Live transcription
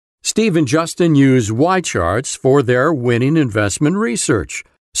Steve and Justin use Y-charts for their winning investment research.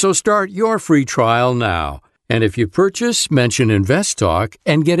 So start your free trial now. And if you purchase, mention InvestTalk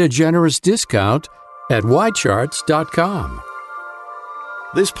and get a generous discount at ycharts.com.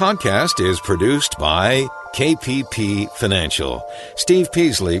 This podcast is produced by KPP Financial. Steve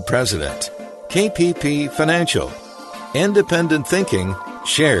Peasley, President. KPP Financial. Independent thinking,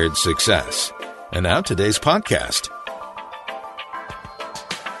 shared success. And now today's podcast.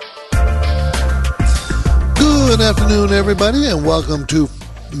 Good afternoon, everybody, and welcome to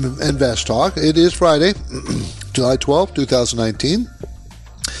Invest Talk. It is Friday, July 12th, 2019.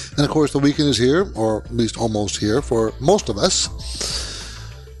 And of course, the weekend is here, or at least almost here for most of us.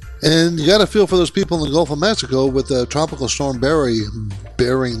 And you got to feel for those people in the Gulf of Mexico with the tropical storm Barry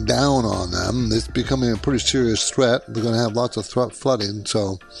bearing down on them. It's becoming a pretty serious threat. They're going to have lots of flooding,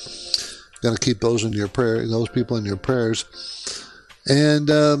 so you got to keep those in your prayer, those people in your prayers. And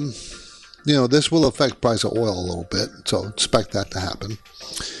this will affect price of oil a little bit, so expect that to happen.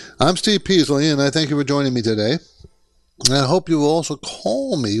 I'm Steve Peasley, and I thank you for joining me today. And I hope you will also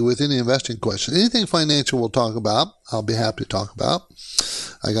call me with any investing questions. Anything financial we'll talk about, I'll be happy to talk about.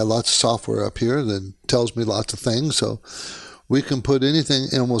 I got lots of software up here that tells me lots of things, so we can put anything,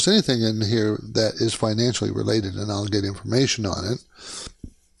 almost anything in here that is financially related, and I'll get information on it.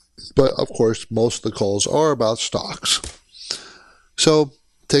 But, of course, most of the calls are about stocks. So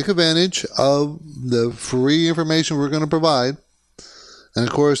take advantage of the free information we're going to provide. And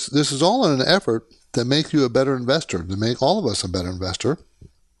of course, this is all in an effort to make you a better investor, to make all of us a better investor,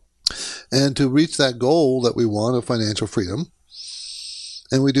 and to reach that goal that we want of financial freedom.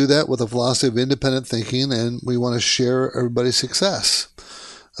 And we do that with a philosophy of independent thinking, and we want to share everybody's success.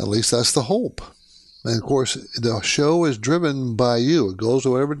 At least that's the hope. And of course, the show is driven by you. It goes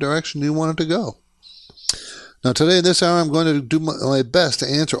to whatever direction you want it to go. Now, today in this hour, I'm going to do my best to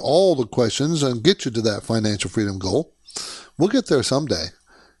answer all the questions and get you to that financial freedom goal. We'll get there someday.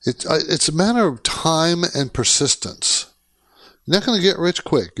 It's a matter of time and persistence. You're not going to get rich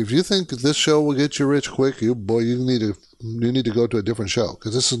quick. If you think this show will get you rich quick, you need to go to a different show,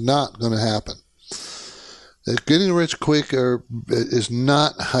 because this is not going to happen. Getting rich quick is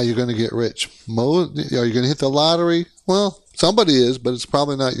not how you're going to get rich. Are you going to hit the lottery? Well, somebody is, but it's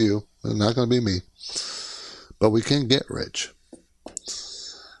probably not you. It's not going to be me. But we can get rich.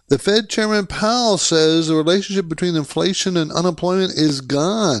 The Fed Chairman Powell says the relationship between inflation and unemployment is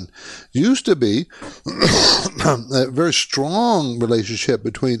gone. Used to be a very strong relationship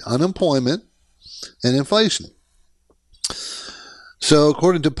between unemployment and inflation. So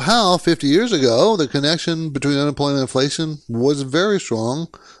according to Powell, 50 years ago, the connection between unemployment and inflation was very strong,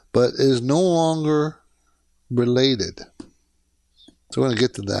 but is no longer related. So we're going to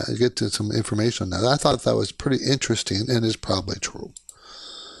get to that, get to some information on that. I thought that was pretty interesting, and is probably true.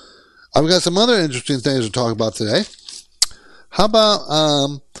 I've got some other interesting things to talk about today. How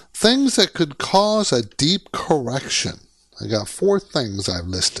about things that could cause a deep correction? I got 4 things I've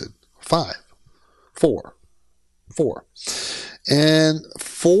listed. 4. And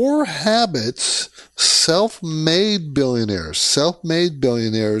 4 habits self-made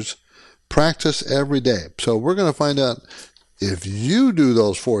billionaires practice every day. So we're going to find out if you do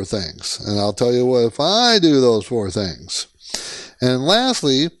those 4 things. And I'll tell you what if I do those 4 things. And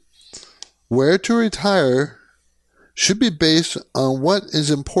lastly, where to retire should be based on what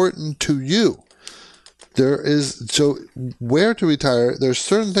is important to you. So where to retire, there's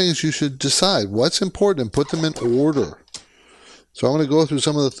certain things you should decide. What's important and put them in order. So I'm going to go through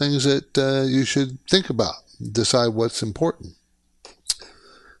some of the things that you should think about, decide what's important.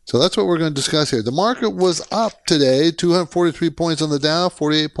 So that's what we're going to discuss here. The market was up today, 243 points on the Dow,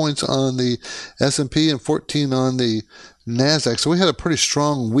 48 points on the S&P, and 14 on the NASDAQ. So we had a pretty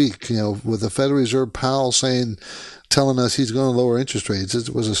strong week, with the Federal Reserve Powell telling us he's going to lower interest rates.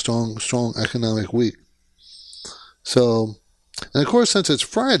 It was a strong economic week. So, and of course, since it's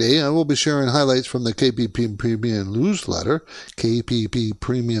Friday, I will be sharing highlights from the KPP Premium Newsletter. KPP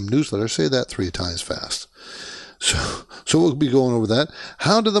Premium Newsletter. Say that 3 times fast. So we'll be going over that.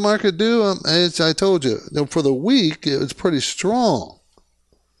 How did the market do? As I told you, for the week, it was pretty strong.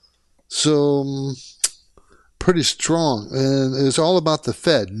 So, pretty strong. And it's all about the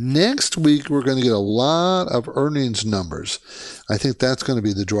Fed. Next week, we're going to get a lot of earnings numbers. I think that's going to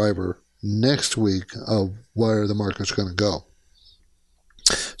be the driver next week of where the market's going to go.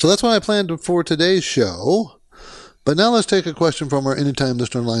 So that's what I planned for today's show. But now let's take a question from our Anytime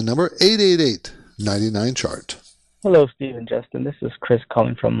Listener line number, 888-99-CHART. Hello, Steve and Justin. This is Chris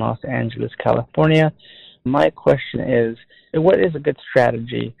calling from Los Angeles, California. My question is, what is a good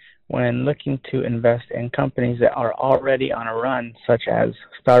strategy when looking to invest in companies that are already on a run, such as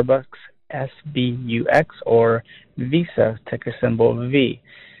Starbucks, SBUX, or Visa, ticker symbol V.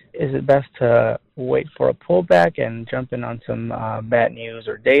 Is it best to wait for a pullback and jump in on some bad news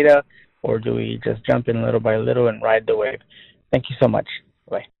or data, or do we just jump in little by little and ride the wave? Thank you so much.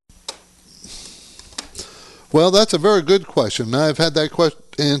 Bye. Well, that's a very good question. I've had that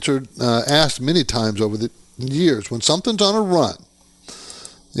question asked many times over the years. When something's on a run,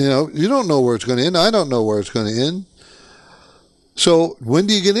 you don't know where it's going to end. I don't know where it's going to end. So when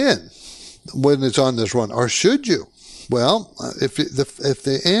do you get in? When it's on this run, or should you? Well, if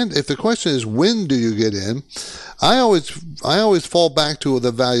the question is when do you get in, I always fall back to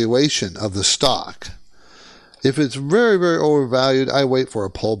the valuation of the stock. If it's very, very overvalued, I wait for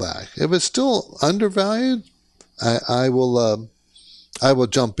a pullback. If it's still undervalued, I will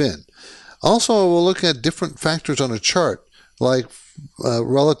jump in. Also, I will look at different factors on a chart, like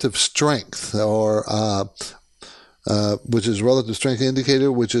relative strength, or which is relative strength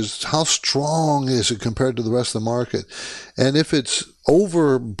indicator, which is how strong is it compared to the rest of the market. And if it's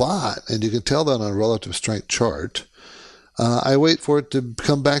overbought, and you can tell that on a relative strength chart, I wait for it to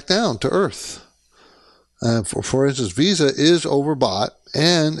come back down to earth. For instance, Visa is overbought,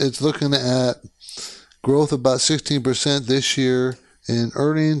 and it's looking at growth about 16% this year in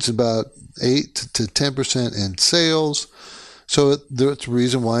earnings, about 8 to 10% in sales. So that's the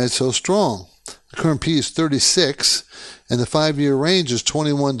reason why it's so strong. The current P is 36, and the 5-year range is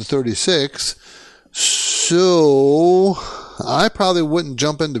 21 to 36. So I probably wouldn't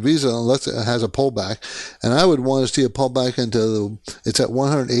jump into Visa unless it has a pullback, and I would want to see a pullback it's at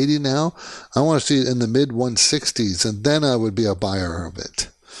 180 now. I want to see it in the mid 160s, and then I would be a buyer of it.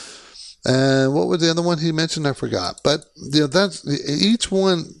 And what was the other one he mentioned? I forgot. But that's each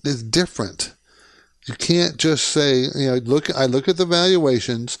one is different. You can't just say, I look at the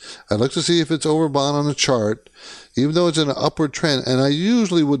valuations. I look to see if it's overbought on a chart, even though it's in an upward trend. And I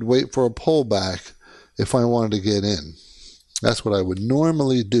usually would wait for a pullback if I wanted to get in. That's what I would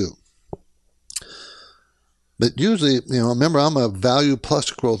normally do. But usually, remember, I'm a value plus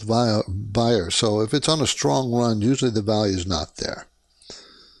growth buyer. So if it's on a strong run, usually the value is not there.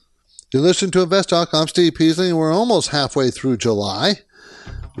 You listen to Invest Talk. I'm Steve Peasley, and we're almost halfway through July.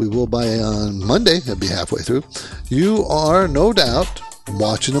 We will by on Monday. It'll be halfway through. You are no doubt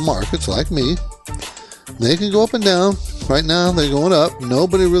watching the markets like me. They can go up and down. Right now, they're going up.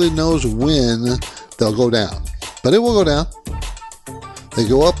 Nobody really knows when they'll go down, but it will go down. They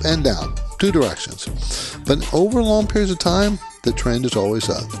go up and down, two directions. But over long periods of time, the trend is always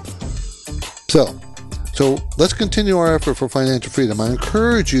up. So let's continue our effort for financial freedom. I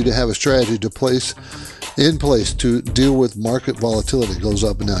encourage you to have a strategy in place to deal with market volatility. It goes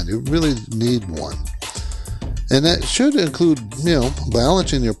up and down. You really need one. And that should include,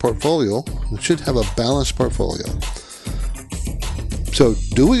 balancing your portfolio. You should have a balanced portfolio. So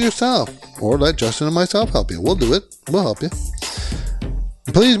do it yourself, or let Justin and myself help you. We'll do it. We'll help you.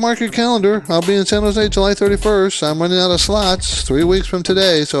 Please mark your calendar. I'll be in San Jose July 31st. I'm running out of slots 3 weeks from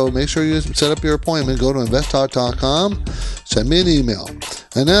today, so make sure you set up your appointment. Go to investtalk.com. Send me an email.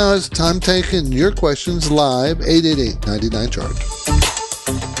 And now it's time taking your questions live, 888-99-CHART.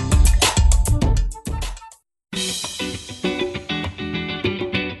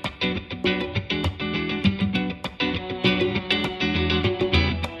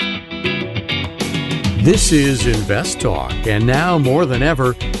 This is Invest Talk, and now more than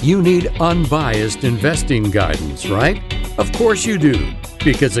ever, you need unbiased investing guidance, right? Of course you do,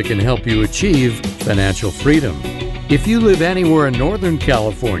 because it can help you achieve financial freedom. If you live anywhere in Northern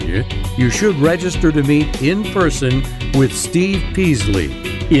California, you should register to meet in person with Steve Peasley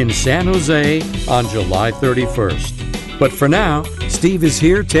in San Jose on July 31st. But for now, Steve is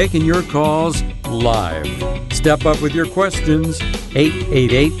here taking your calls live. Step up with your questions,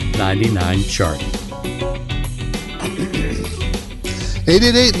 888-99-CHART.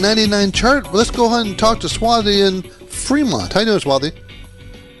 888-99-CHART. Let's go ahead and talk to Swathi in Fremont. How you doing, Swathi?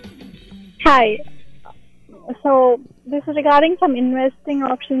 Hi. So this is regarding some investing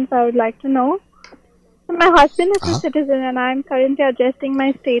options I would like to know. So my husband is a citizen, and I'm currently adjusting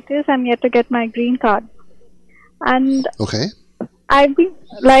my status. I'm yet to get my green card. And okay. I do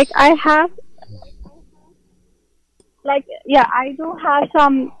have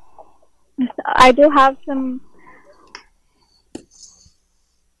some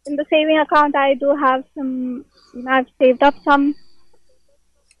in the saving account. I do have some, I've saved up some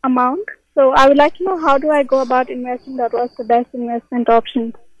amount. So I would like to know, how do I go about investing? That was the best investment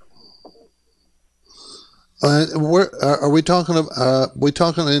option. Where are we talking? We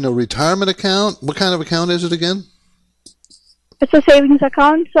talking in a retirement account? What kind of account is it again? It's a savings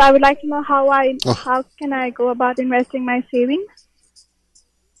account, so I would like to know how can I go about investing my savings?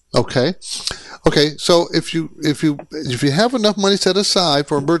 Okay. So if you have enough money set aside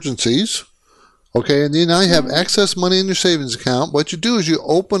for emergencies, okay, and then now you have excess money in your savings account, what you do is you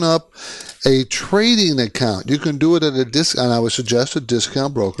open up a trading account. You can do it at and I would suggest a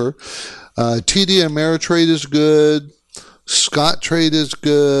discount broker. TD Ameritrade is good. Scottrade is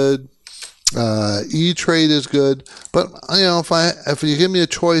good. E-Trade is good. But if you give me a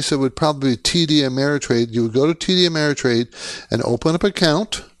choice, it would probably be TD Ameritrade. You would go to TD Ameritrade and open up an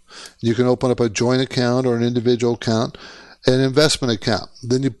account. You can open up a joint account or an individual account, an investment account.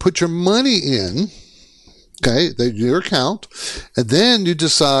 Then you put your money in, okay, your account, and then you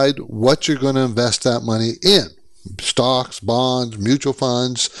decide what you're going to invest that money in. Stocks, bonds, mutual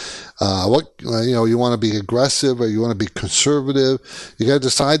funds, you want to be aggressive or you want to be conservative. You got to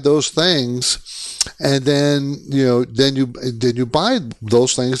decide those things, and then you buy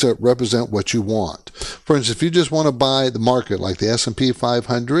those things that represent what you want. For instance, if you just want to buy the market, like the S&P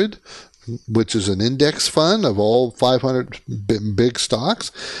 500, which is an index fund of all 500 big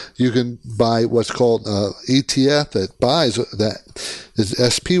stocks, you can buy what's called ETF that buys that. Is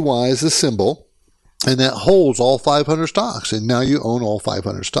SPY is the symbol. And that holds all 500 stocks, and now you own all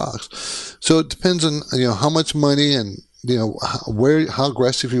 500 stocks. So it depends on how much money and how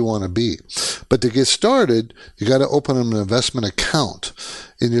aggressive you want to be. But to get started, you got to open an investment account.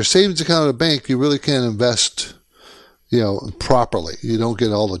 In your savings account at a bank, you really can't invest properly. You don't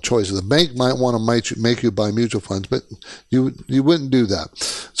get all the choices. The bank might want to make you buy mutual funds, but you wouldn't do that.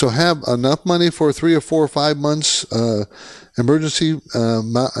 So have enough money for 3 or 4 or 5 months emergency,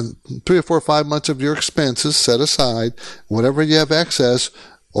 3 or 4 or 5 months of your expenses set aside. Whatever you have excess,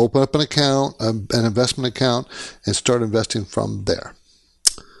 open up an account, an investment account, and start investing from there.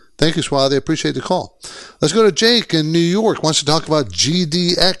 Thank you, Swati. I appreciate the call. Let's go to Jake in New York. Wants to talk about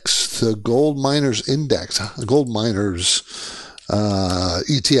GDX, the Gold Miners Index, Gold Miners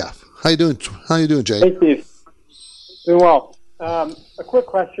ETF. How you doing, Jake? Hey, Steve. Doing well. A quick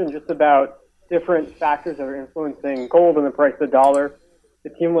question just about different factors that are influencing gold and the price of the dollar.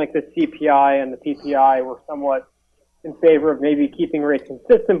 It seemed like the CPI and the PPI were somewhat in favor of maybe keeping rates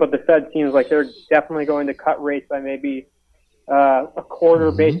consistent, but the Fed seems like they're definitely going to cut rates by maybe a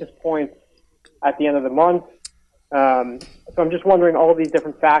quarter basis points at the end of the month. So I'm just wondering, all of these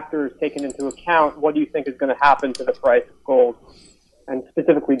different factors taken into account, what do you think is going to happen to the price of gold, and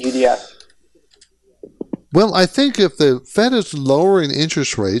specifically GDX? Well, I think if the Fed is lowering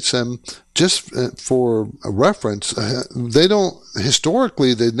interest rates, and just for a reference,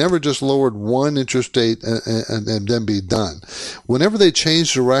 historically, they never just lowered one interest rate and then be done. Whenever they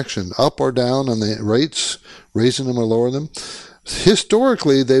change direction, up or down on the rates, raising them or lowering them,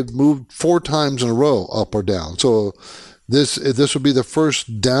 historically, they've moved 4 times in a row, up or down. So this would be the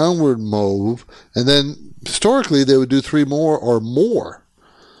first downward move, and then historically, they would do 3 more or more.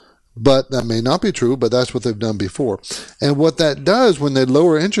 But that may not be true, but that's what they've done before. And what that does when they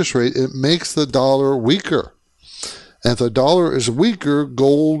lower interest rate, it makes the dollar weaker. And if the dollar is weaker,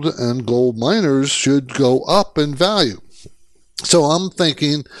 gold and gold miners should go up in value. So I'm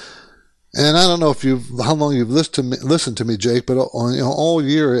thinking, and I don't know how long you've listened to me, Jake, but all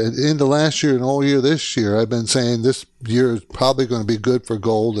year, into last year and all year this year, I've been saying this year is probably going to be good for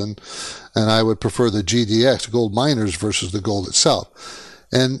gold, and I would prefer the GDX, gold miners, versus the gold itself.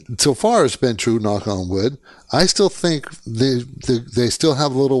 And so far it's been true, knock on wood. I still think they still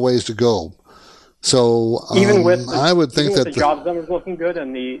have a little ways to go. So even with I would think that the jobs numbers looking good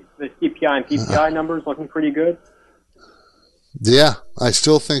and the CPI and PPI numbers looking pretty good. Yeah, I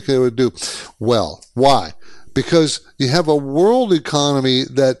still think they would do well. Why? Because you have a world economy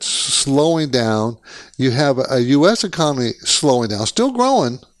that's slowing down. You have a U.S. economy slowing down, still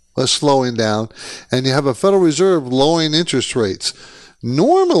growing, but slowing down. And you have a Federal Reserve lowering interest rates.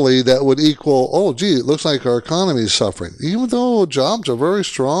 Normally, that would equal, it looks like our economy is suffering, even though jobs are very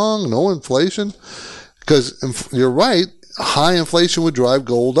strong, no inflation. Because you're right, high inflation would drive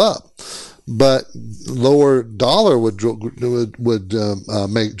gold up, but lower dollar would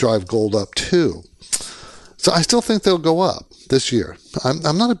drive gold up too. So I still think they'll go up this year.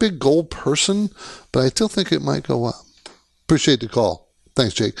 I'm not a big gold person, but I still think it might go up. Appreciate the call.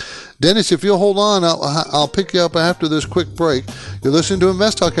 Thanks, Jake. Dennis, if you'll hold on, I'll pick you up after this quick break. You're listening to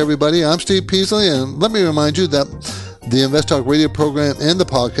Invest Talk, everybody. I'm Steve Peasley, and let me remind you that the Invest Talk radio program and the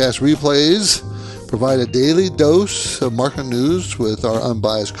podcast replays provide a daily dose of market news with our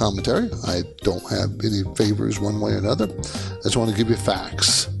unbiased commentary. I don't have any favors one way or another. I just want to give you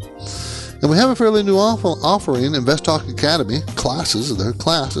facts. And we have a fairly new offering, Invest Talk Academy classes. They're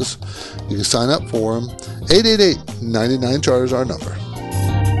classes. You can sign up for them 888-99-CHART is our number.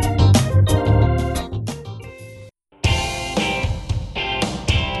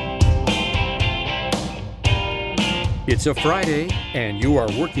 It's a Friday, and you are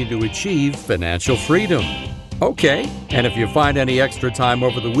working to achieve financial freedom. Okay, and if you find any extra time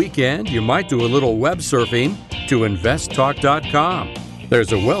over the weekend, you might do a little web surfing to investtalk.com.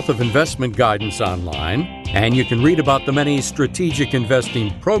 There's a wealth of investment guidance online, and you can read about the many strategic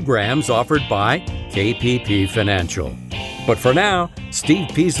investing programs offered by KPP Financial. But for now, Steve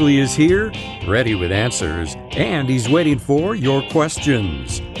Peasley is here, ready with answers, and he's waiting for your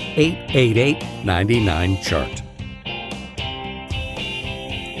questions. 888-99-CHART.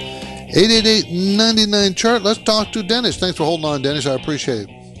 888-99-CHART. Let's talk to Dennis. Thanks for holding on, Dennis. I appreciate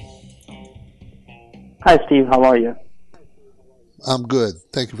it. Hi, Steve. How are you? I'm good.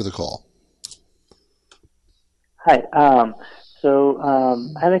 Thank you for the call. Hi. I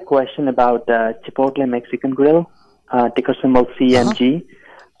have a question about Chipotle Mexican Grill, ticker symbol CMG.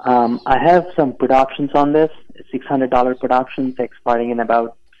 I have some put options on this, $600 put options expiring in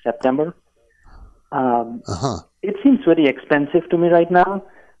about September. It seems very expensive to me right now.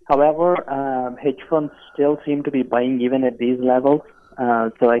 However, hedge funds still seem to be buying even at these levels.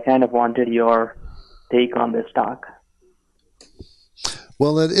 So I kind of wanted your take on this stock.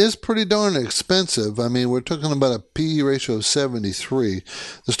 Well, it is pretty darn expensive. I mean, we're talking about a PE ratio of 73.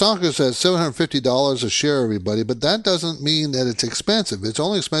 The stock is at $750 a share, everybody, but that doesn't mean that it's expensive. It's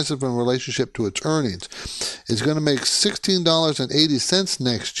only expensive in relationship to its earnings. It's going to make $16.80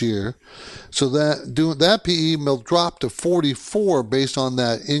 next year, so that PE will drop to 44 based on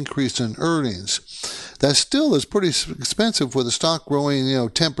that increase in earnings. That still is pretty expensive with the stock growing,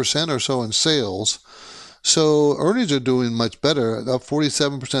 10% or so in sales. So earnings are doing much better, up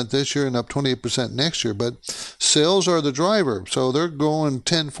 47% this year and up 28% next year. But sales are the driver, so they're going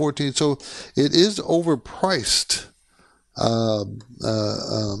 10, 14. So it is overpriced,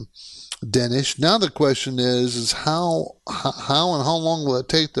 Dennis. Now the question is how and how long will it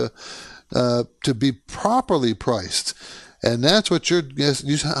take to be properly priced? And that's what you're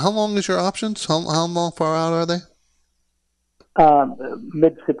guessing. How long is your options? How long far out are they?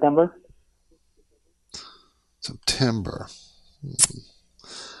 Mid-September. September.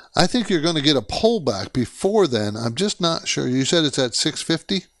 I think you're going to get a pullback before then. I'm just not sure. You said it's at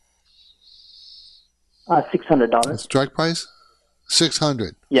 $650? $600. Strike price?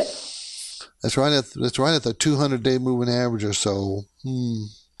 $600. Yes. That's right at the 200-day moving average or so.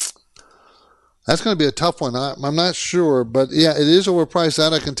 That's going to be a tough one. I'm not sure, but yeah, it is overpriced.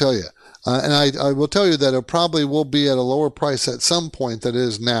 That I can tell you. And I will tell you that it probably will be at a lower price at some point than it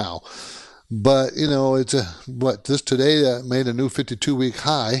is now. But, it's this today made a new 52-week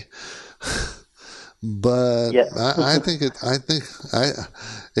high. But yeah. I think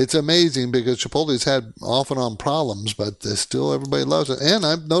it's amazing because Chipotle's had off and on problems, but still everybody loves it. And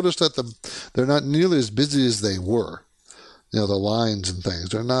I've noticed that they're not nearly as busy as they were. The lines and things.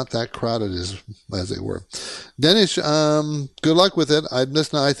 They're not that crowded as they were. Dennis, good luck with it. I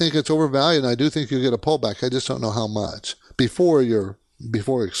think it's overvalued, and I do think you'll get a pullback. I just don't know how much before it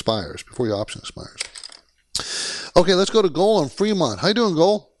expires, before your option expires. Okay, let's go to Goal on Fremont. How you doing,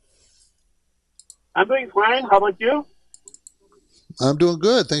 Goal? I'm doing fine. How about you? I'm doing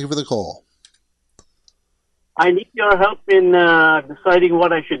good. Thank you for the call. I need your help in deciding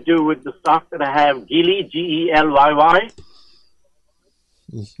what I should do with the stock that I have, Geely, G-E-L-Y-Y.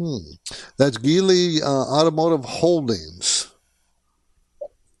 That's Geely Automotive Holdings.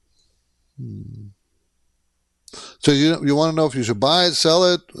 So you want to know if you should buy it, sell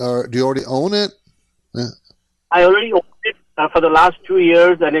it, or do you already own it? Yeah. I already own it for the last 2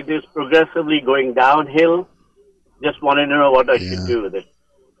 years, and it is progressively going downhill. Just want to know what I should do with it.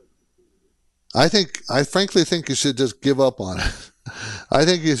 I frankly think you should just give up on it. I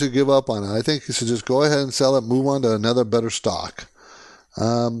think you should give up on it. I think you should just go ahead and sell it, move on to another better stock.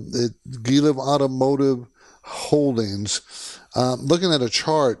 Geely Automotive Holdings. Looking at a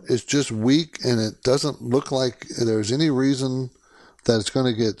chart, it's just weak, and it doesn't look like there's any reason that it's going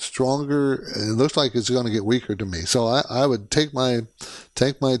to get stronger. It looks like it's going to get weaker to me. So I would take my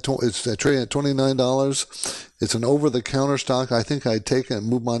it's trading at $29. It's an over-the-counter stock. I think I'd take it and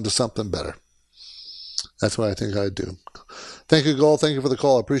move on to something better. That's what I think I'd do. Thank you, Gold. Thank you for the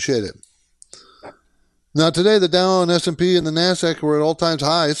call. I appreciate it. Now, today, the Dow and S&P and the NASDAQ were at all-time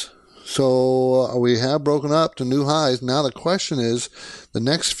highs. So we have broken up to new highs. Now the question is, the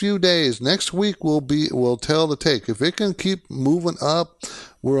next few days, next week will tell the take. If it can keep moving up,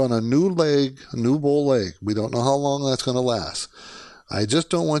 we're on a new bull leg. We don't know how long that's going to last. I just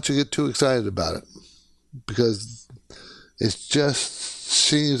don't want you to get too excited about it because it's just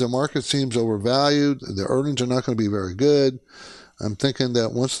the market seems overvalued. The earnings are not going to be very good. I'm thinking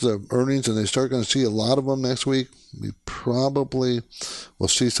that once the earnings and they start going to see a lot of them next week, we probably will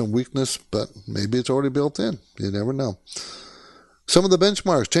see some weakness, but maybe it's already built in. You never know. Some of the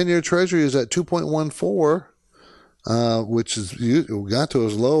benchmarks, 10-year Treasury is at 2.14, which is got to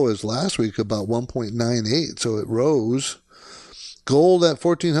as low as last week, about 1.98, so it rose. Gold at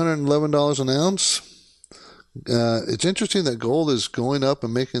 $1,411 an ounce. It's interesting that gold is going up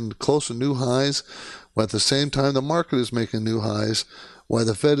and making close to new highs, while at the same time the market is making new highs, while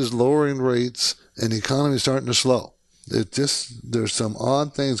the Fed is lowering rates and the economy is starting to slow. There's some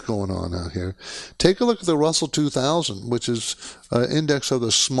odd things going on out here. Take a look at the Russell 2000, which is an index of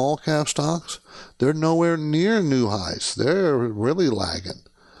the small cap stocks. They're nowhere near new highs. They're really lagging.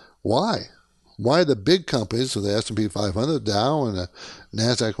 Why? Why the big companies, so the S&P 500, Dow, and the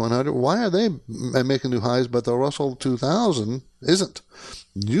NASDAQ 100, why are they making new highs, but the Russell 2000 isn't?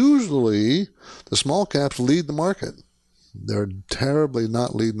 Usually, the small caps lead the market. They're terribly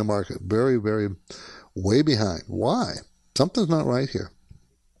not leading the market. Very, very way behind. Why? Something's not right here.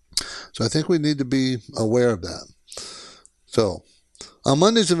 So I think we need to be aware of that. So, on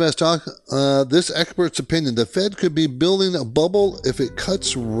Monday's Invest Talk, this expert's opinion, the Fed could be building a bubble if it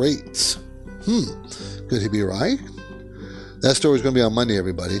cuts rates. Could he be right? That story's going to be on Monday,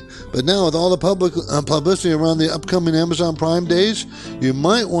 everybody. But now, with all the publicity around the upcoming Amazon Prime days, you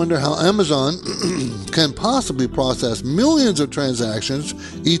might wonder how Amazon can possibly process millions of transactions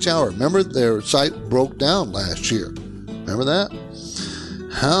each hour. Remember, their site broke down last year. Remember that?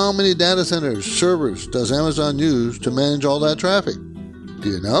 How many data centers, servers does Amazon use to manage all that traffic? Do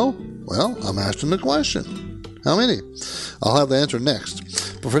you know? Well, I'm asking the question. How many? I'll have the answer next.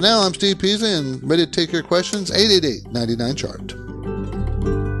 But for now, I'm Steve Peasley and ready to take your questions.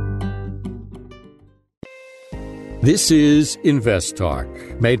 888-99-CHART. This is Invest Talk,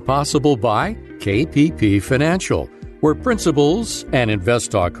 made possible by KPP Financial, where principals and Invest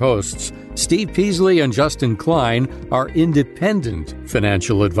Talk hosts Steve Peasley and Justin Klein are independent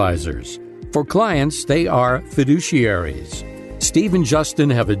financial advisors. For clients, they are fiduciaries. Steve and Justin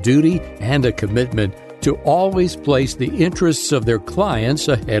have a duty and a commitment to always place the interests of their clients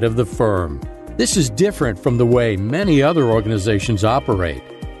ahead of the firm. This is different from the way many other organizations operate.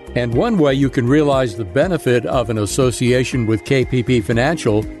 And one way you can realize the benefit of an association with KPP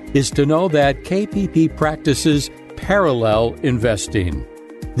Financial is to know that KPP practices parallel investing.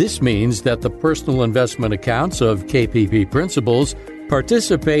 This means that the personal investment accounts of KPP principals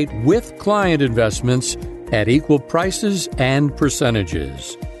participate with client investments at equal prices and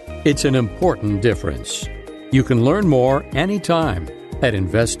percentages. It's an important difference. You can learn more anytime at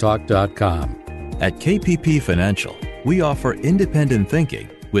investtalk.com. At KPP Financial, we offer independent thinking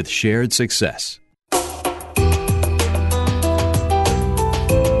with shared success.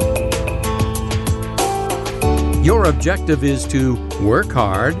 Your objective is to work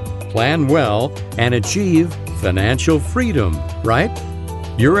hard, plan well, and achieve financial freedom, right?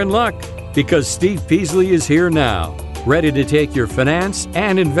 You're in luck because Steve Peasley is here now, ready to take your finance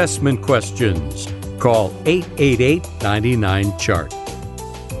and investment questions. Call 888-99-CHART.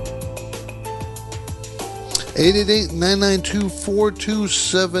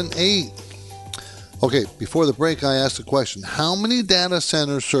 888-992-4278. Okay, before the break, I asked the question, how many data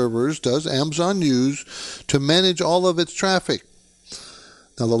center servers does Amazon use to manage all of its traffic?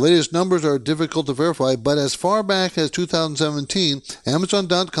 Now, the latest numbers are difficult to verify, but as far back as 2017,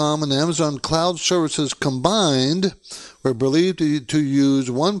 Amazon.com and Amazon Cloud Services combined were believed to use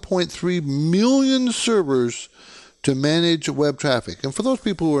 1.3 million servers to manage web traffic. And for those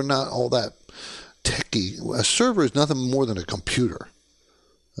people who are not all that techie, a server is nothing more than a computer.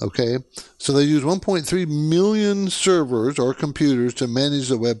 Okay? So they use 1.3 million servers or computers to manage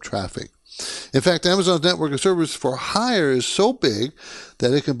the web traffic. In fact, Amazon's network of servers for hire is so big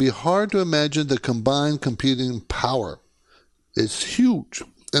that it can be hard to imagine the combined computing power. It's huge.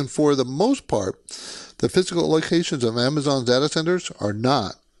 And for the most part, the physical locations of Amazon's data centers are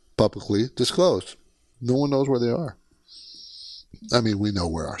not publicly disclosed. No one knows where they are. I mean, we know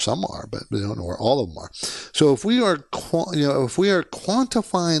where some are, but we don't know where all of them are. So if we are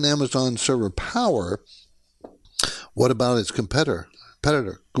quantifying Amazon server power, what about its competitor,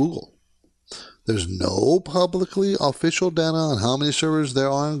 Google? There's no publicly official data on how many servers there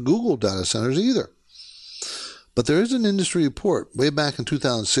are in Google data centers either. But there is an industry report way back in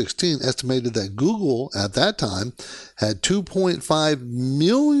 2016 estimated that Google at that time had 2.5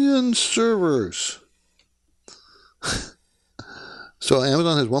 million servers. So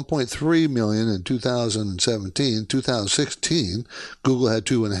Amazon has 1.3 million in 2017. 2016, Google had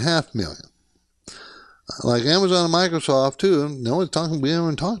 2.5 million. Like Amazon and Microsoft, too. No one's talking, we haven't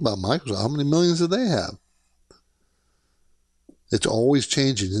even talked about Microsoft. How many millions do they have? It's always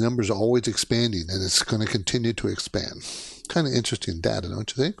changing. The numbers are always expanding, and it's going to continue to expand. Kind of interesting data, don't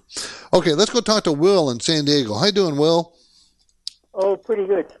you think? Okay, let's go talk to Will in San Diego. How you doing, Will? Oh, pretty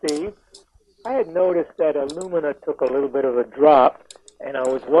good, Steve. I had noticed that Illumina took a little bit of a drop, and I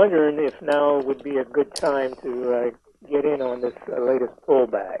was wondering if now would be a good time to get in on this latest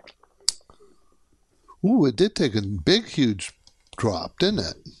pullback. Ooh, it did take a big, huge drop, didn't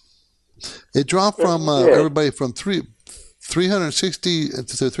it? It dropped from everybody from 360 to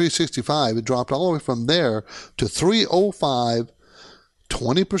 365. It dropped all the way from there to 305,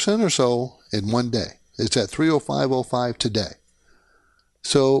 20% or so in one day. It's at 305.05 today.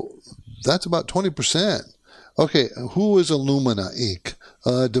 So that's about 20%. Okay, who is Illumina Inc.?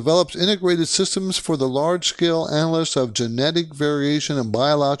 Develops integrated systems for the large-scale analysis of genetic variation and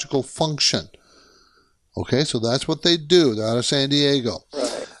biological function. Okay, so that's what they do. They're out of San Diego.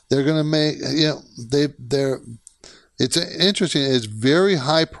 Right. They're going to make, it's interesting. It's very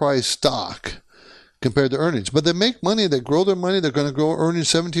high-priced stock compared to earnings. But they make money. They grow their money. They're going to grow earnings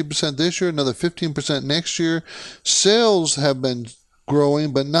 17% this year, another 15% next year. Sales have been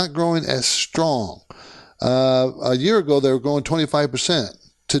growing, but not growing as strong. A year ago, they were growing 25%.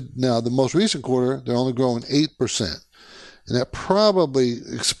 Now, the most recent quarter, they're only growing 8%. And that probably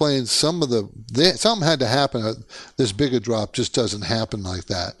explains something had to happen. This bigger drop just doesn't happen like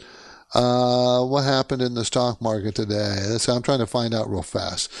that. What happened in the stock market today? I'm trying to find out real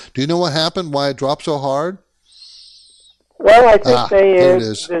fast. Do you know what happened? Why it dropped so hard? Well, I think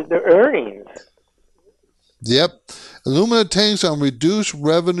the earnings. Yep. Illumina tanks on reduced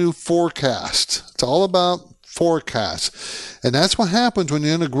revenue forecast. It's all about forecasts. And that's what happens when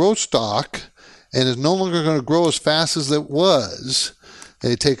you're in a growth stock and it's no longer going to grow as fast as it was.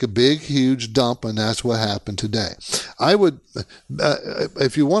 They take a big, huge dump, and that's what happened today. I would,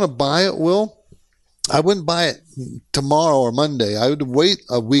 if you want to buy it, Will, I wouldn't buy it tomorrow or Monday. I would wait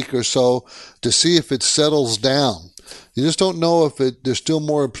a week or so to see if it settles down. You just don't know if there's still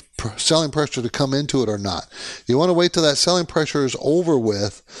more selling pressure to come into it or not. You want to wait till that selling pressure is over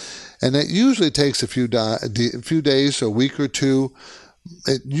with, and it usually takes a few days, a week or two.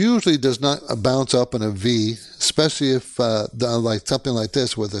 It usually does not bounce up in a V, especially if like something like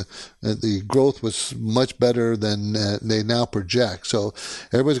this, where the growth was much better than they now project. So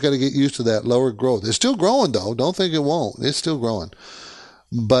everybody's got to get used to that lower growth. It's still growing, though. Don't think it won't. It's still growing.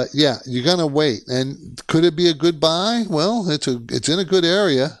 But yeah, you're gonna wait. And could it be a good buy? Well, it's in a good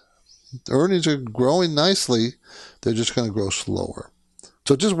area. The earnings are growing nicely. They're just going to grow slower.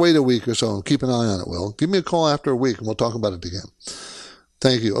 So just wait a week or so and keep an eye on it, Will. Give me a call after a week and we'll talk about it again.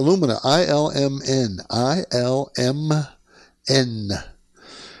 Thank you. Illumina, ILMN. ILMN.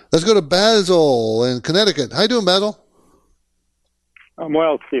 Let's go to Basil in Connecticut. How you doing, Basil? I'm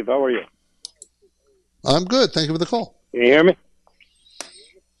well, Steve. How are you? I'm good. Thank you for the call. Can you hear me?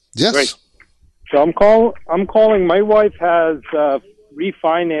 Yes. Great. So I'm calling. My wife has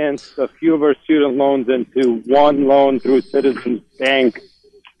refinanced a few of her student loans into one loan through Citizens Bank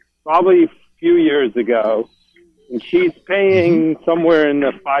probably a few years ago. And she's paying somewhere in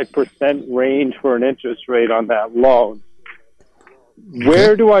the 5% range for an interest rate on that loan.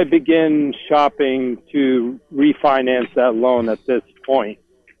 Where do I begin shopping to refinance that loan at this point?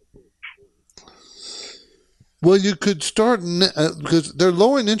 Well, you could start because they're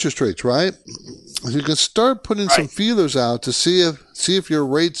lowering interest rates, right? You can start putting some feelers out to see if your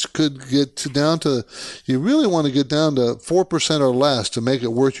rates could get down to. You really want to get down to 4% or less to make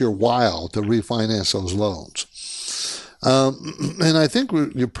it worth your while to refinance those loans. And I think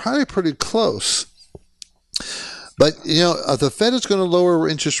you're probably pretty close. But the Fed is going to lower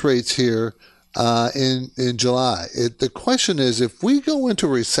interest rates here in July. The question is, if we go into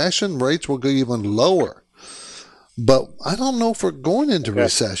recession, rates will go even lower. But I don't know if we're going into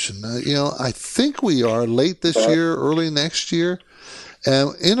recession. I think we are late this year, early next year.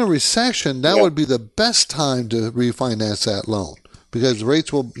 And in a recession, that would be the best time to refinance that loan because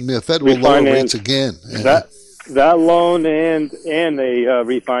the Fed will lower rates again. That loan and they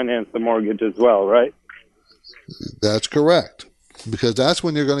refinance the mortgage as well, right? That's correct. Because that's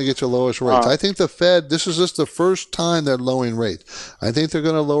when you're going to get your lowest rates. I think the Fed, this is just the first time they're lowering rates. I think they're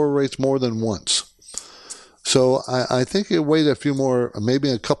going to lower rates more than once. So I think you wait a few more, maybe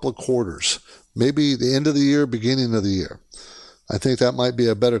a couple of quarters, maybe the end of the year, beginning of the year. I think that might be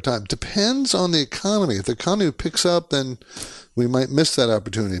a better time. Depends on the economy. If the economy picks up, then we might miss that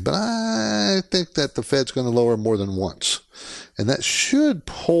opportunity. But I think that the Fed's going to lower more than once. And that should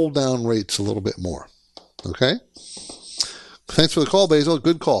pull down rates a little bit more. Okay? Thanks for the call, Basil.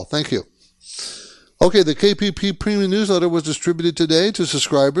 Good call. Thank you. Okay, the KPP Premium Newsletter was distributed today to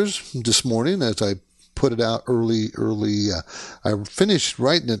subscribers this morning as I put it out early. I finished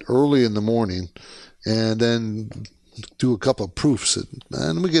writing it early in the morning and then do a couple of proofs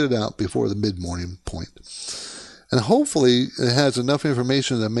and we get it out before the mid-morning point. And hopefully it has enough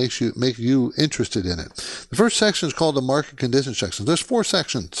information that make you interested in it. The first section is called the market conditions section. There's 4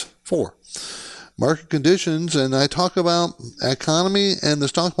 sections. 4. Market conditions, and I talk about economy and the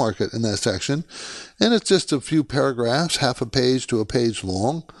stock market in that section. And it's just a few paragraphs, half a page to a page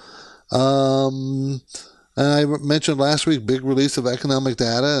long. And I mentioned last week, big release of economic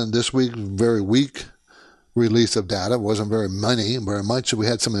data, and this week, very weak release of data. It wasn't very much. We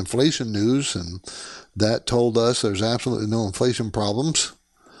had some inflation news, and that told us there's absolutely no inflation problems.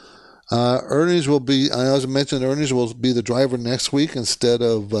 Earnings will be, as I mentioned, earnings will be the driver next week instead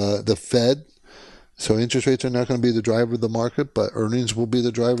of the Fed. So interest rates are not going to be the driver of the market, but earnings will be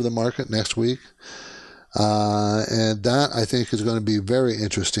the driver of the market next week. And that, I think, is going to be very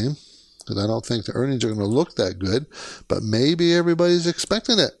interesting because I don't think the earnings are going to look that good, but maybe everybody's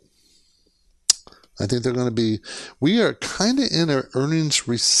expecting it. I think they're going to be, we are kind of in an earnings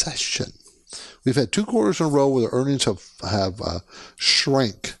recession. We've had 2 quarters in a row where the earnings have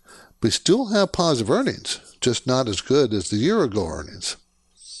shrank. We still have positive earnings, just not as good as the year ago earnings.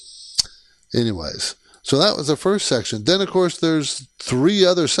 Anyways, so that was the first section. Then, of course, there's 3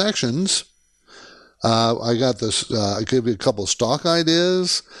 other sections. I got this, I gave you a couple of stock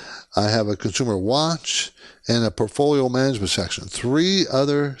ideas. I have a consumer watch and a portfolio management section. 3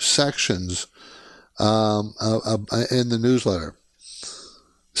 other sections in the newsletter.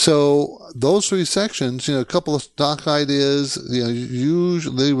 So those 3 sections, a couple of stock ideas,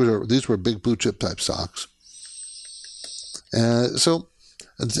 usually these were big blue chip type stocks. So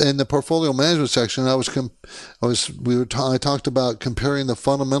in the portfolio management section, I talked about comparing the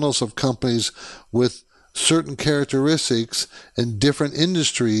fundamentals of companies with certain characteristics in different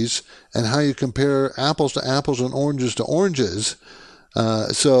industries and how you compare apples to apples and oranges to oranges.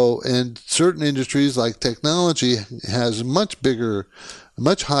 So in certain industries like technology has much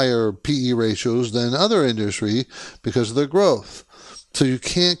higher PE ratios than other industry because of their growth. So you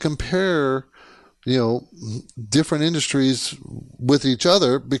can't compare, different industries with each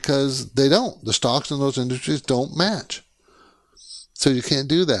other because they don't. The stocks in those industries don't match. So you can't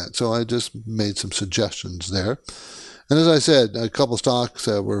do that. So I just made some suggestions there. And as I said, a couple stocks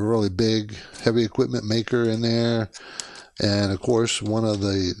that were really big, heavy equipment maker in there. And of course, one of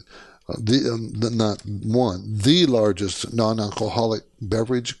the largest non-alcoholic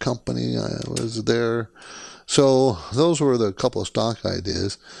beverage company was there. So those were the couple of stock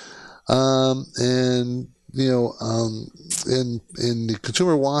ideas. In the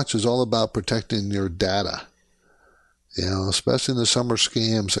consumer watch is all about protecting your data. Especially in the summer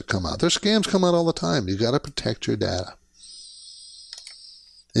scams that come out. There's scams come out all the time. You got to protect your data.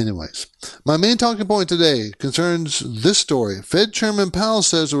 Anyways, my main talking point today concerns this story. Fed Chairman Powell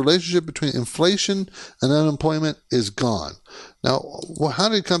says the relationship between inflation and unemployment is gone. Now, how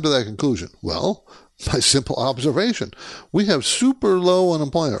did he come to that conclusion? Well, by simple observation. We have super low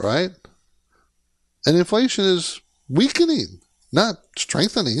unemployment, right? And inflation is weakening, not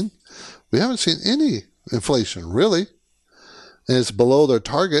strengthening. We haven't seen any inflation, really. And it's below their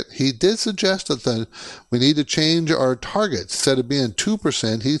target. He did suggest that we need to change our target. Instead of being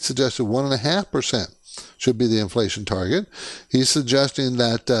 2%, he suggested 1.5% should be the inflation target. He's suggesting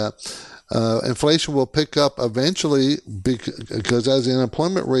that inflation will pick up eventually because as the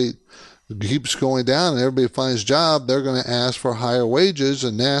unemployment rate keeps going down and everybody finds a job, they're going to ask for higher wages,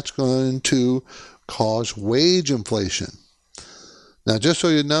 and that's going to cause wage inflation. Now, just so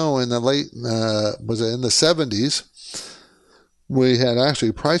you know, in the in the 70s, we had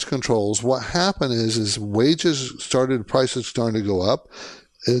actually price controls. What happened is prices started to go up.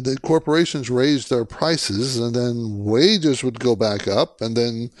 The corporations raised their prices, and then wages would go back up, and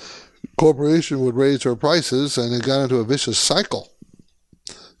then corporation would raise their prices, and it got into a vicious cycle.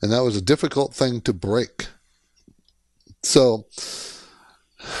 And that was a difficult thing to break. So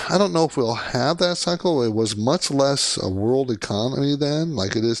I don't know if we'll have that cycle. It was much less a world economy then,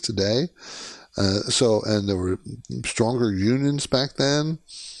 like it is today. And there were stronger unions back then.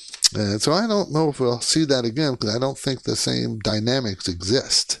 And so I don't know if we'll see that again because I don't think the same dynamics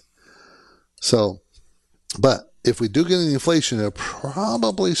exist. So, but if we do get any inflation, it'll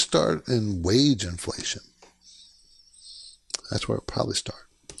probably start in wage inflation. That's where it'll probably start.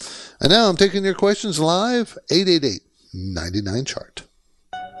 And now I'm taking your questions live, 888-99-CHART.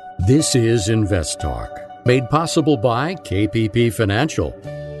 This is Invest Talk, made possible by KPP Financial,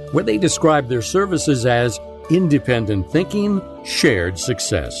 where they describe their services as independent thinking, shared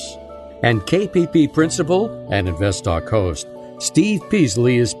success. And KPP principal and InvestTalk host Steve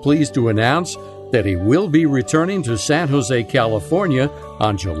Peasley is pleased to announce that he will be returning to San Jose, California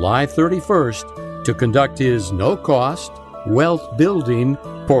on July 31st to conduct his no-cost, wealth-building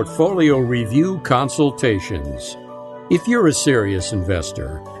portfolio review consultations. If you're a serious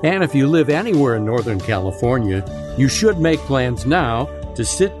investor, and if you live anywhere in Northern California, you should make plans now to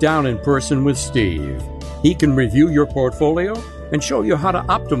sit down in person with Steve. He can review your portfolio and show you how to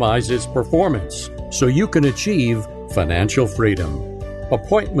optimize its performance so you can achieve financial freedom.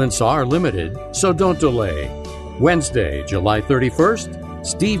 Appointments are limited, so don't delay. Wednesday, July 31st,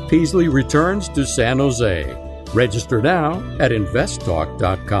 Steve Peasley returns to San Jose. Register now at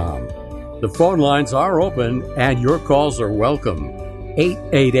investtalk.com. The phone lines are open and your calls are welcome.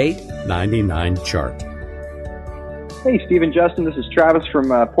 888-99-CHART. Hey, Steve and Justin. This is Travis from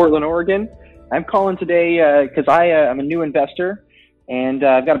Portland, Oregon. I'm calling today because I'm a new investor, and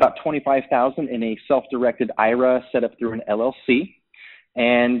I've got about $25,000 in a self-directed IRA set up through an LLC.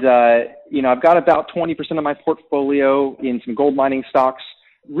 And, I've got about 20% of my portfolio in some gold mining stocks.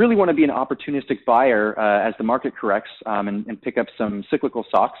 Really want to be an opportunistic buyer as the market corrects and pick up some cyclical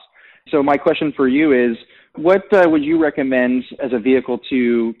stocks. So my question for you is, what would you recommend as a vehicle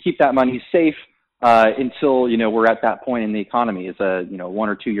to keep that money safe until, we're at that point in the economy? Is a, 1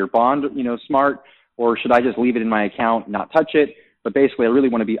 or 2 year bond, smart, or should I just leave it in my account, not touch it? But basically, I really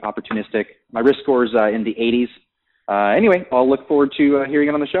want to be opportunistic. My risk score is in the 80s. Anyway, I'll look forward to hearing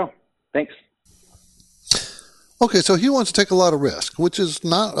it on the show. Thanks. Okay, so he wants to take a lot of risk, which is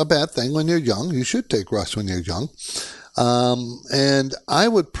not a bad thing when you're young. You should take risks when you're young. And I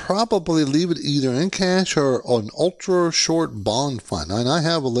would probably leave it either in cash or an ultra-short bond fund. And I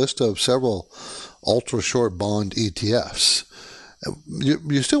have a list of several ultra-short bond ETFs.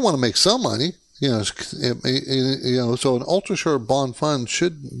 You still want to make some money. So an ultra-short bond fund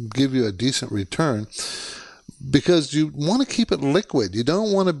should give you a decent return, because you want to keep it liquid. You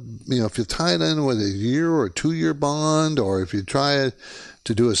don't want to, if you tie it in with a year or 2 year bond, or if you try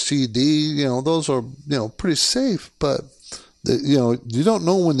to do a CD, those are, pretty safe, but, you don't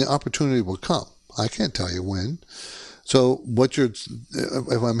know when the opportunity will come. I can't tell you when. So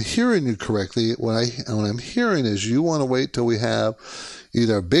if I'm hearing you correctly, what I'm hearing is you want to wait till we have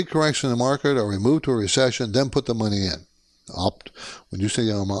either a big correction in the market or we move to a recession, then put the money in. When you say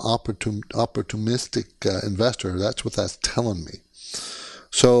I'm an opportunistic investor, that's what that's telling me.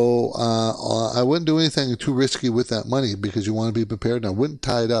 So I wouldn't do anything too risky with that money, because you want to be prepared, and I wouldn't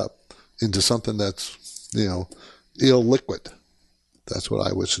tie it up into something that's, illiquid. That's what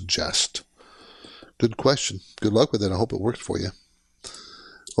I would suggest. Good question. Good luck with it. I hope it works for you.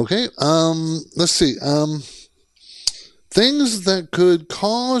 Okay, let's see. Things that could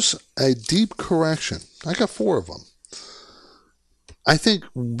cause a deep correction. I got 4 of them. I think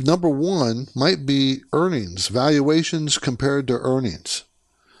number 1 might be earnings, valuations compared to earnings.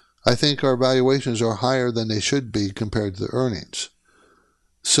 I think our valuations are higher than they should be compared to the earnings.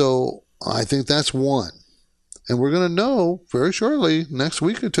 So I think that's 1. And we're going to know very shortly, next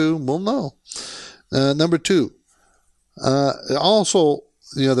week or 2, we'll know. Number 2, also,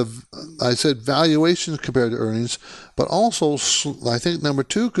 I said valuations compared to earnings, but also I think number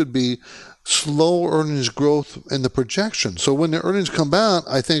 2 could be slow earnings growth in the projection. So when the earnings come out,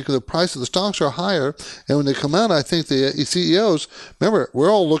 I think the price of the stocks are higher. And when they come out, I think the CEOs, remember, we're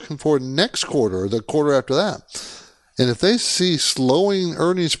all looking for next quarter or the quarter after that. And if they see slowing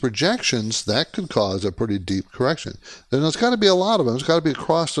earnings projections, that could cause a pretty deep correction. Then there's got to be a lot of them. It's got to be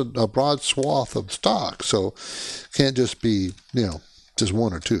across a broad swath of stocks. So it can't just be, just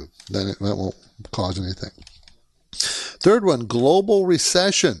 1 or 2. Then that won't cause anything. Third one, global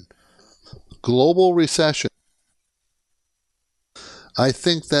recession. Global recession. I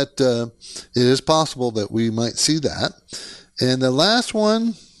think that it is possible that we might see that. And the last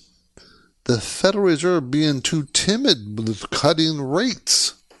one, the Federal Reserve being too timid with cutting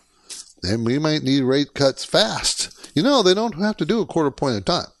rates. Then we might need rate cuts fast. They don't have to do a quarter point at a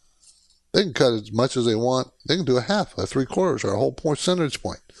time. They can cut as much as they want. They can do a half, a 3/4, or a whole percentage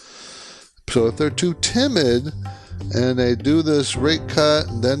point. So if they're too timid and they do this rate cut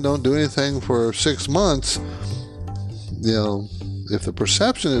and then don't do anything for 6 months, if the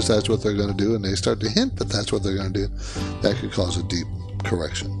perception is that's what they're going to do and they start to hint that that's what they're going to do, that could cause a deep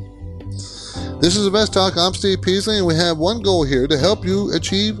correction. This is InvestTalk. I'm Steve Peasley, and we have one goal here: to help you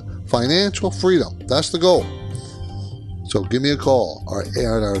achieve financial freedom. That's the goal. So give me a call at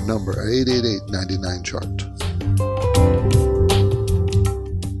our number, 888-99-CHART.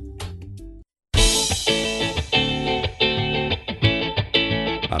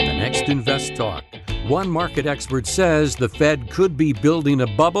 On the next InvestTalk, one market expert says the Fed could be building a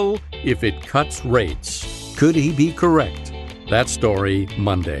bubble if it cuts rates. Could he be correct? That story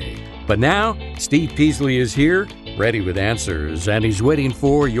Monday. But now, Steve Peasley is here, ready with answers, and he's waiting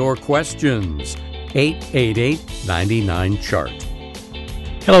for your questions. 888-99-CHART.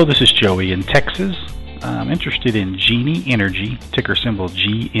 Hello, this is Joey in Texas. I'm interested in Genie Energy, ticker symbol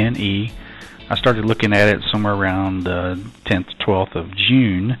GNE. I started looking at it somewhere around the 10th, 12th of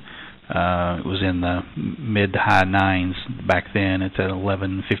June. It was in the mid to high 9s back then. It's at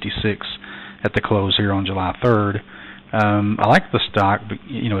 11.56 at the close here on July 3rd. I like the stock, but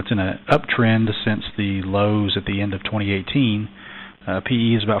it's in an uptrend since the lows at the end of 2018.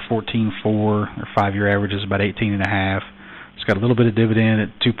 PE is about 14.4, or 5-year average is about 18.5. It's got a little bit of dividend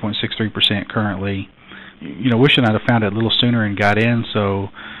at 2.63% currently. Wishing I'd have found it a little sooner and got in, so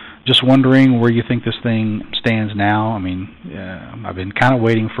just wondering where you think this thing stands now. I mean, I've been kind of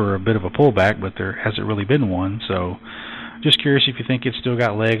waiting for a bit of a pullback, but there hasn't really been one. So just curious if you think it's still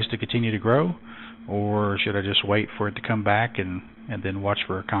got legs to continue to grow, or should I just wait for it to come back and then watch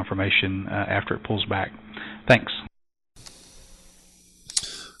for a confirmation after it pulls back? Thanks.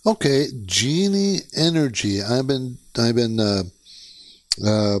 Okay, Genie Energy. I've been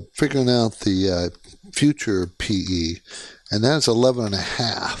figuring out the future PE, and that's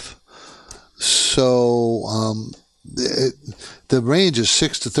 11.5. So the range is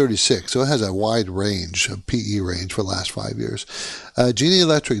 6 to 36, so it has a wide range of PE range for the last 5 years. Genie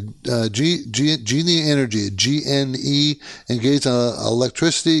Energy, GNE, engaged in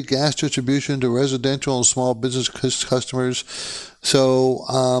electricity, gas distribution to residential and small business customers. So,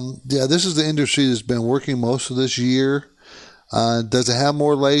 this is the industry that's been working most of this year. Does it have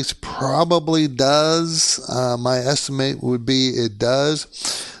more legs? Probably does. My estimate would be it does.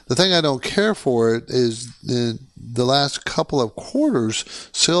 The thing I don't care for it is the last couple of quarters,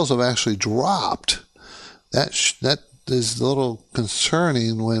 sales have actually dropped. That is a little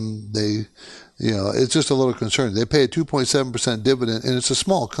concerning when they, it's just a little concerning. They pay a 2.7% dividend, and it's a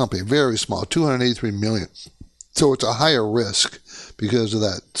small company, very small, $283 million. So it's a higher risk because of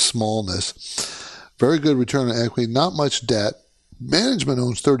that smallness. Very good return on equity, not much debt. Management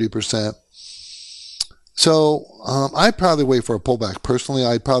owns 30%. So I'd probably wait for a pullback. Personally,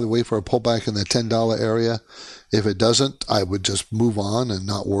 I'd probably wait for a pullback in the $10 area. If it doesn't, I would just move on and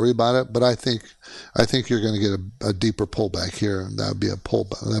not worry about it. But I think you're going to get a deeper pullback here, and that'd be a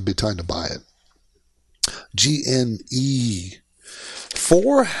pullback. That'd be time to buy it. GNE.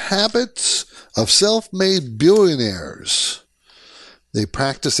 4 habits of self-made billionaires. They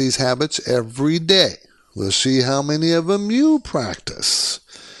practice these habits every day. We'll see how many of them you practice.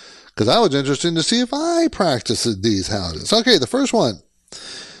 Because I was interested to see if I practiced these habits. Okay, the first one.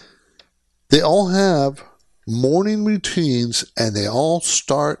 They all have morning routines, and they all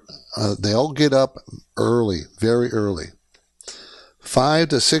get up early, very early. 5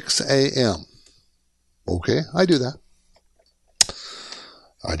 to 6 a.m. Okay, I do that.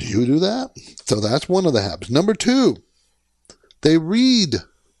 Do you do that? So that's one of the habits. Number 2, they read.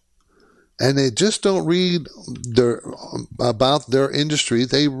 And they just don't read about their industry.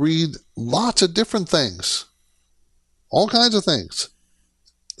 They read lots of different things. All kinds of things.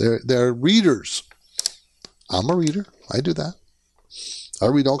 They're readers. I'm a reader. I do that. I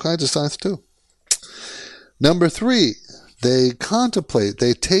read all kinds of science too. Number 3, they contemplate.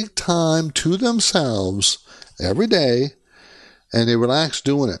 They take time to themselves every day, and they relax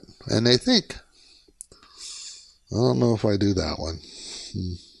doing it. And they think. I don't know if I do that one.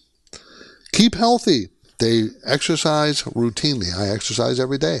 Keep healthy. They exercise routinely. I exercise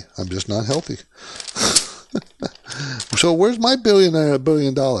every day. I'm just not healthy. So where's my $1 billion? I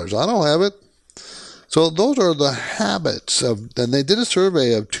don't have it. So those are the habits of, and they did a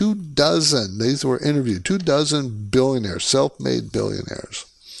survey of 24, these were interviewed, 24 billionaires, self-made billionaires.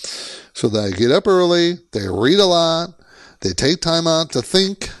 So they get up early, they read a lot, they take time out to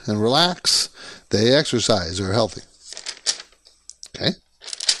think and relax, they exercise, they're healthy. Okay?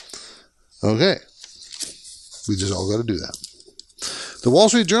 Okay. We just all got to do that. The Wall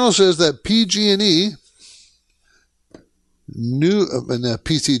Street Journal says that PG&E knew, and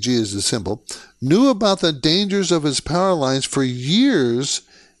PCG is the symbol, knew about the dangers of its power lines for years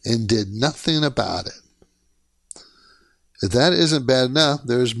and did nothing about it. If that isn't bad enough,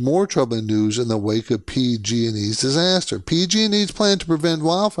 there's more troubling news in the wake of PG&E's disaster. PG&E's plan to prevent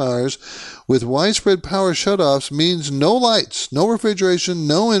wildfires with widespread power shutoffs means no lights, no refrigeration,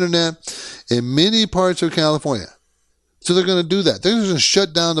 no internet in many parts of California. So they're going to do that. They're going to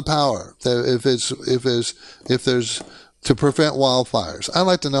shut down the power if there's to prevent wildfires. I'd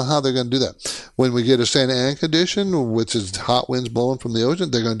like to know how they're going to do that. When we get a Santa Ana condition, which is hot winds blowing from the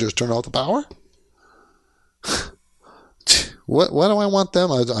ocean, they're going to just turn off the power? What do I want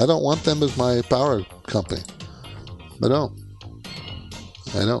them? I don't want them as my power company. I don't.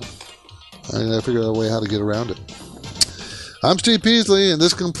 I got to figure out a way how to get around it. I'm Steve Peasley, and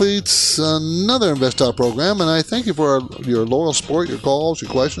this completes another Invest Talk program, and I thank you for your loyal support, your calls, your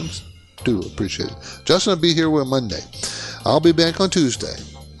questions. Do appreciate it. Justin will be here on Monday. I'll be back on Tuesday.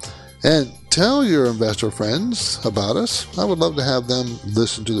 And tell your investor friends about us. I would love to have them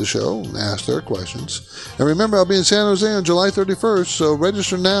listen to the show and ask their questions. And remember, I'll be in San Jose on July 31st, so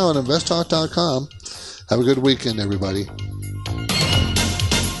register now at investtalk.com. Have a good weekend, everybody.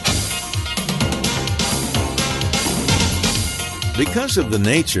 Because of the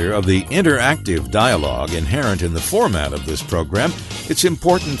nature of the interactive dialogue inherent in the format of this program, it's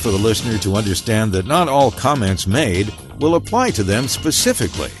important for the listener to understand that not all comments made will apply to them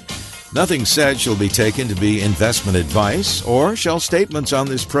specifically. Nothing said shall be taken to be investment advice, or shall statements on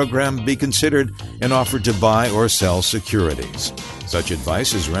this program be considered an offer to buy or sell securities. Such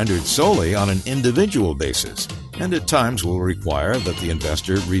advice is rendered solely on an individual basis, and at times will require that the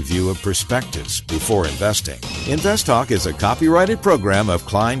investor review a prospectus before investing. Invest Talk is a copyrighted program of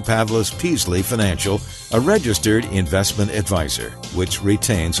Klein Pavlis Peasley Financial, a registered investment advisor, which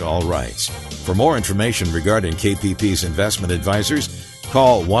retains all rights. For more information regarding KPP's investment advisors,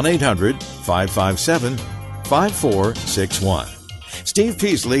 call 1-800-557-5461. Steve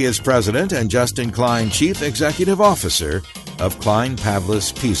Peasley is President and Justin Klein, Chief Executive Officer of Klein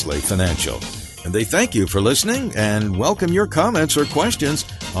Pavlis Peasley Financial. And they thank you for listening and welcome your comments or questions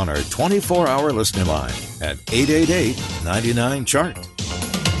on our 24-hour listening line at 888-99-CHART.